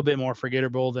a little bit more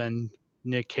forgettable than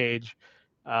Nick Cage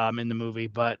in the movie.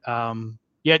 But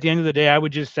yeah, at the end of the day, I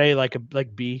would just say like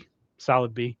B,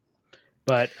 solid B.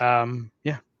 But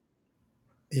yeah.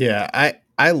 Yeah,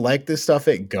 I like the stuff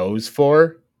it goes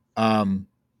for. And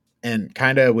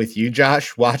kind of with you,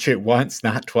 Josh, watch it once,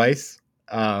 not twice.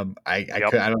 I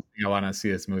Yep. I don't think I want to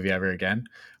see this movie ever again.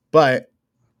 But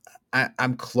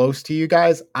I'm close to you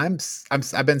guys.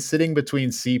 I've been sitting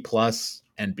between C plus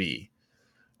and B.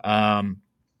 And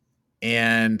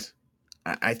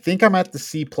I think I'm at the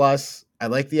C plus. I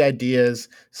like the ideas,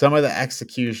 some of the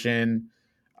execution.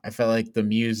 I felt like the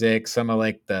music, some of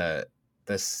like the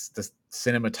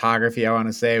cinematography, I want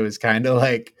to say, was kind of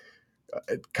like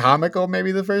comical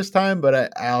maybe the first time,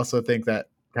 but I also think that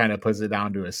kind of puts it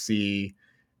down to a C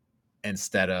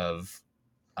instead of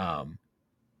a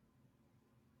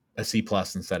C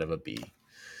plus instead of a B.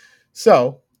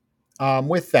 So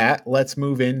with that, let's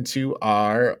move into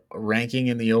our ranking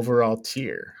in the overall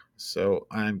tier. So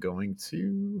I'm going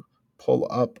to pull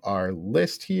up our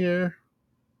list here.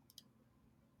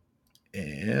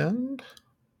 And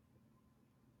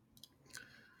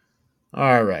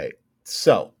all right.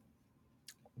 So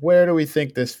where do we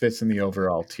think this fits in the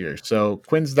overall tier? So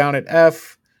Quinn's down at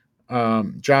F.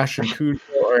 Josh and Kudrow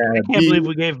are at I a can't B. believe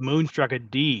we gave Moonstruck a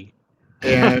D.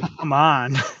 And Come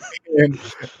on. and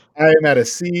I am at a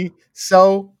C.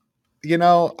 So,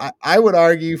 I would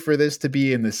argue for this to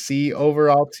be in the C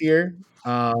overall tier.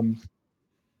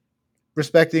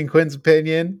 Respecting Quinn's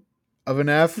opinion of an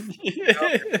F,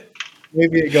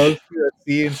 maybe it goes to a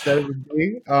C instead of a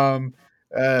B.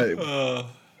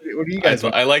 What do you guys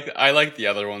want? I like the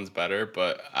other ones better,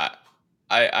 but I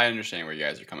understand where you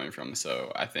guys are coming from.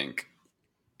 So I think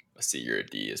a C or a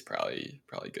D is probably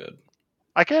good.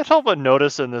 I can't help but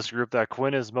notice in this group that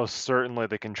Quinn is most certainly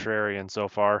the contrarian so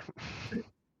far.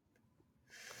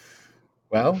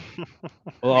 Well,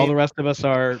 All the rest of us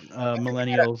are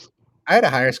millennials. I had a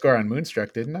higher score on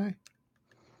Moonstruck, didn't I?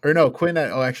 Or no, Quinn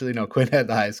had. Oh, actually, no. Quinn had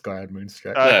the highest score on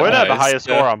Moonstruck. Quinn had the highest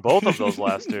score on both of those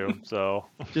last two. So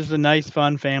just a nice,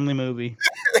 fun family movie.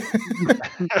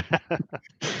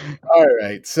 All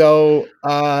right. So,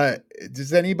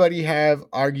 does anybody have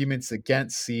arguments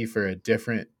against C for a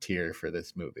different tier for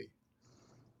this movie?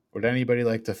 Would anybody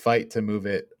like to fight to move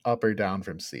it up or down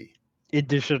from C? It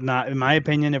just should not, in my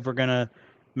opinion, if we're gonna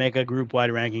make a group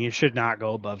wide ranking, it should not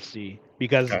go above C,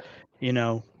 because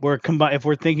we're if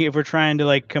we're trying to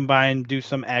like combine, do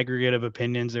some aggregate of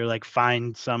opinions or like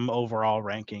find some overall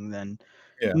ranking, then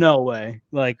no way.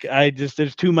 Like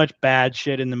there's too much bad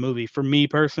shit in the movie. For me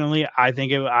personally, I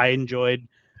think I enjoyed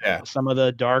some of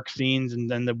the dark scenes and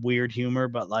then the weird humor,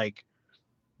 but like,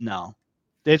 no,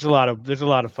 there's a lot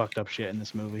of fucked up shit in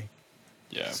this movie.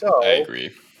 Yeah, so, I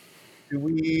agree.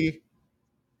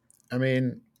 I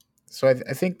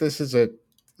think this is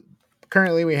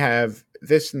currently we have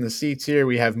this in the C tier,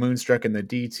 we have Moonstruck in the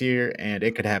D tier, and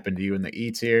It Could Happen to You in the E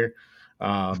tier.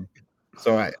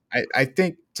 So I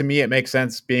think, to me, it makes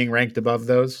sense being ranked above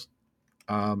those.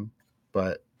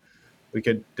 But we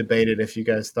could debate it if you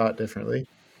guys thought differently.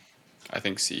 I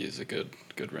think C is a good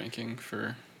ranking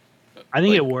for. I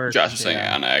think it works. Josh was saying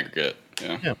on aggregate.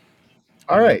 Yeah.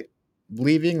 All right.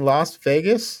 Leaving Las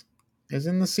Vegas is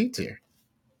in the C tier.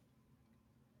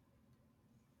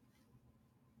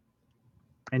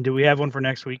 And do we have one for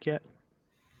next week yet?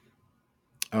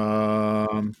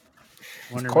 Wonder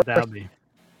what that'll be.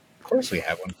 Of course we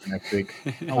have one for next week.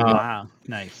 Oh, wow.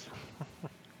 Nice.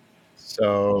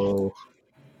 So,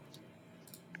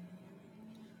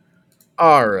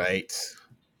 all right.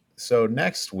 So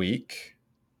next week,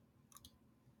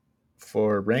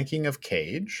 for ranking of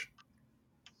Cage,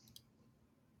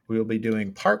 we will be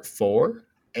doing part 4,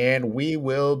 and we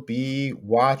will be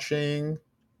watching.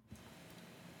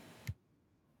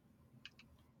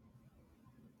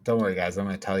 Don't worry, guys. I'm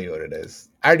going to tell you what it is.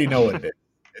 I already know what it is.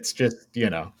 It's just,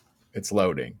 it's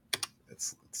loading.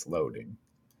 It's loading.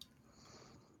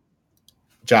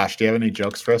 Josh, do you have any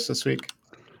jokes for us this week?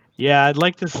 Yeah, I'd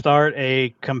like to start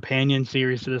a companion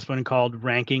series to this one called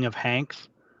Ranking of Hanks.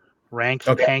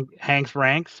 Okay. Hank's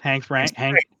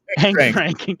ranking.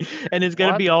 And it's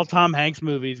going to be all Tom Hanks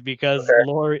movies because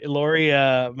Lori,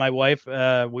 my wife,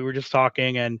 we were just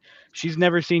talking, and she's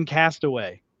never seen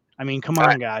Castaway. I mean, come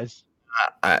on, guys.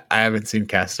 I haven't seen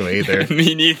Castaway either.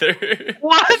 Me neither.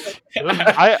 What?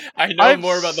 I know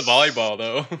more about the volleyball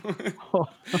though.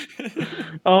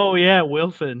 Oh yeah,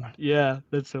 Wilson. Yeah,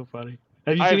 that's so funny.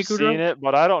 Have you I've seen it,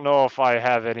 but I don't know if I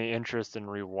have any interest in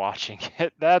rewatching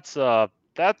it.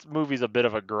 That movie's a bit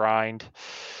of a grind.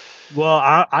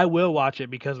 Well, I will watch it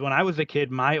because when I was a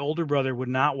kid, my older brother would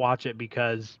not watch it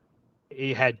because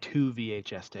it had 2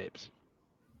 VHS tapes.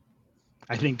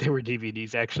 I think they were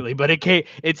DVDs actually, but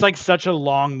it's like such a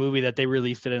long movie that they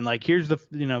released it in like, here's the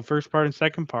first part and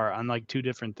second part on like 2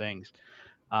 different things.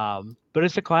 But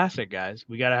it's a classic, guys.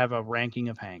 We got to have a ranking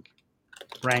of Hank.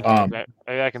 Maybe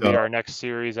that can be our next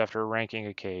series after ranking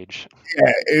a Cage.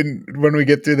 Yeah, and when we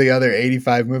get through the other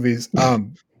 85 movies.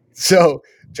 So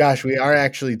Josh, we are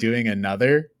actually doing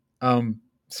another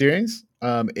series.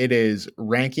 It is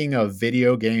ranking of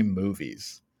video game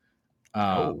movies.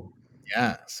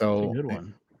 Yeah, so that's a good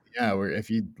one. Yeah, if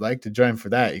you'd like to join for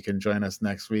that, you can join us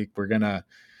next week.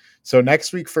 So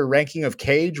next week for ranking of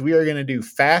Cage, we are gonna do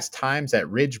Fast Times at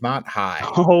Ridgemont High.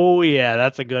 Oh yeah,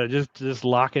 that's a good. Just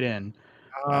lock it in.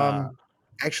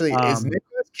 Actually, is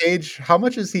Nicolas Cage? How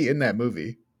much is he in that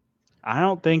movie? I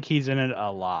don't think he's in it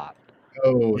a lot.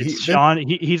 Oh, he's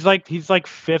like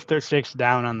 5th or 6th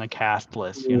down on the cast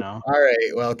list. All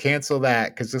right, well, cancel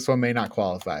that because this one may not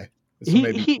qualify. He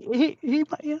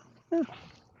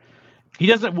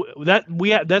doesn't.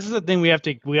 This is the thing we have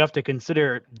to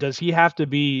consider. Does he have to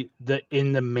be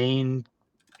in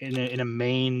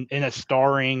a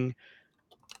starring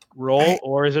role,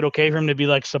 or is it okay for him to be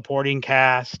like supporting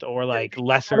cast or like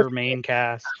lesser main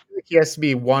cast? He has to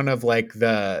be one of like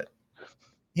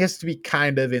he has to be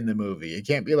kind of in the movie. It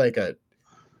can't be like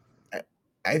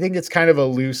I think it's kind of a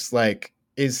loose, like,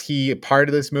 is he a part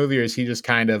of this movie or is he just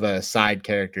kind of a side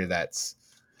character that's,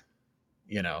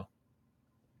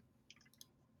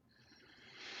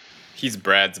 He's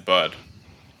Brad's bud.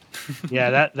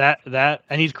 Yeah, that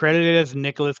and he's credited as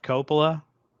Nicholas Coppola.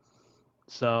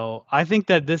 So I think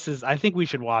we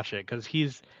should watch it because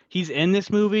he's in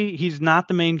this movie. He's not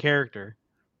the main character.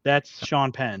 That's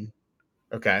Sean Penn.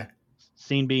 Okay.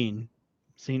 Sean Bean.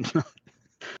 I'm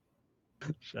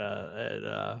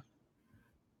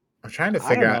trying to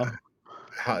figure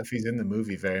out if he's in the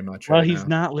movie very much. Well, he's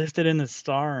not listed in the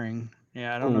starring.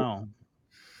 Yeah, I don't know.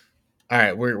 All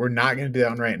right, we're not going to do that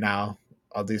one right now.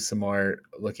 I'll do some more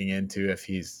looking into if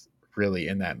he's really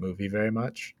in that movie very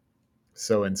much.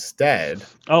 So instead,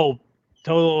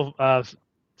 total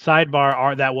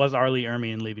sidebar. That was R. Lee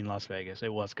Ermey in Leaving Las Vegas.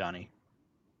 It was Gunny.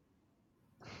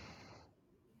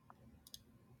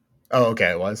 Oh,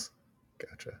 okay, it was.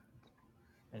 Gotcha.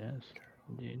 It is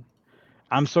indeed.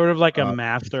 I'm sort of like a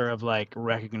master of like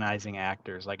recognizing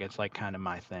actors. Like it's like kind of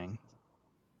my thing.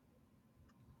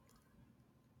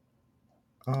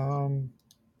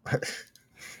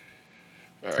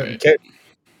 All right.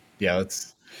 Yeah,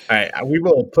 let's. All right, we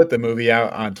will put the movie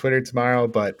out on Twitter tomorrow.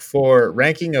 But for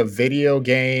ranking of video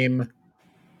game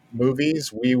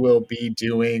movies, we will be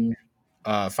doing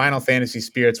Final Fantasy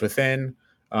Spirits Within.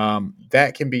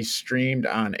 That can be streamed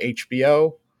on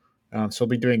HBO. So we'll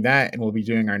be doing that, and we'll be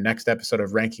doing our next episode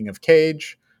of Ranking of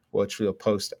Cage, which we'll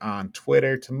post on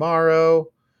Twitter tomorrow.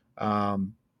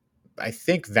 I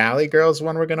think Valley Girl is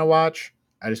one we're going to watch.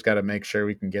 I just got to make sure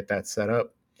we can get that set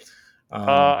up.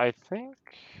 I think.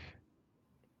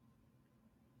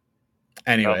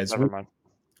 Anyways, never mind.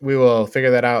 We will figure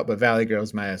that out. But Valley Girl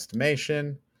is my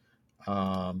estimation.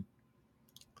 All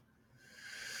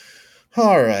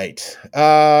right.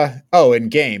 In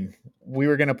game,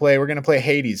 we're gonna play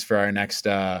Hades for our next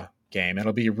game.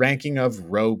 It'll be ranking of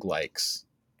roguelikes,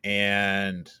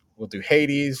 and we'll do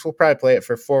Hades. We'll probably play it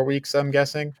for 4 weeks, I'm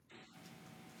guessing.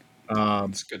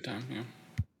 It's a good time, yeah.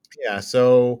 Yeah,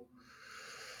 so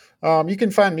you can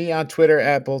find me on Twitter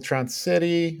at Voltron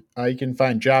City. You can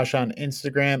find Josh on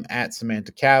Instagram at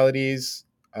Semanticalities.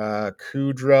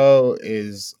 Kudrow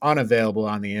is unavailable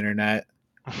on the internet,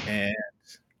 and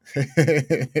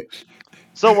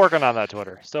Still working on that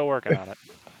Twitter. Still working on it.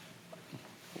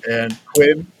 And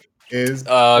Quinn is.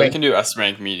 We can do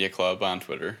S-Rank Media Club on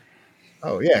Twitter.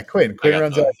 Oh yeah, Quinn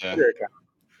runs our Twitter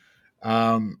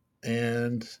account.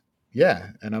 And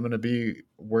yeah, and I'm gonna be.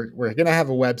 We're gonna have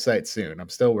a website soon. I'm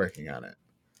still working on it.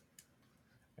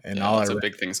 And yeah, lots of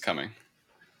big things coming.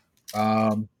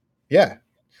 Yeah.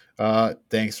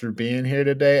 Thanks for being here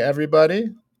today,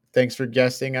 everybody. Thanks for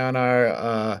guesting on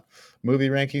our movie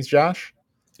rankings, Josh.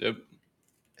 Yep.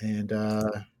 And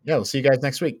we'll see you guys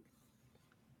next week.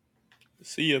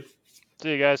 See you.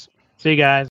 See you guys. See you guys.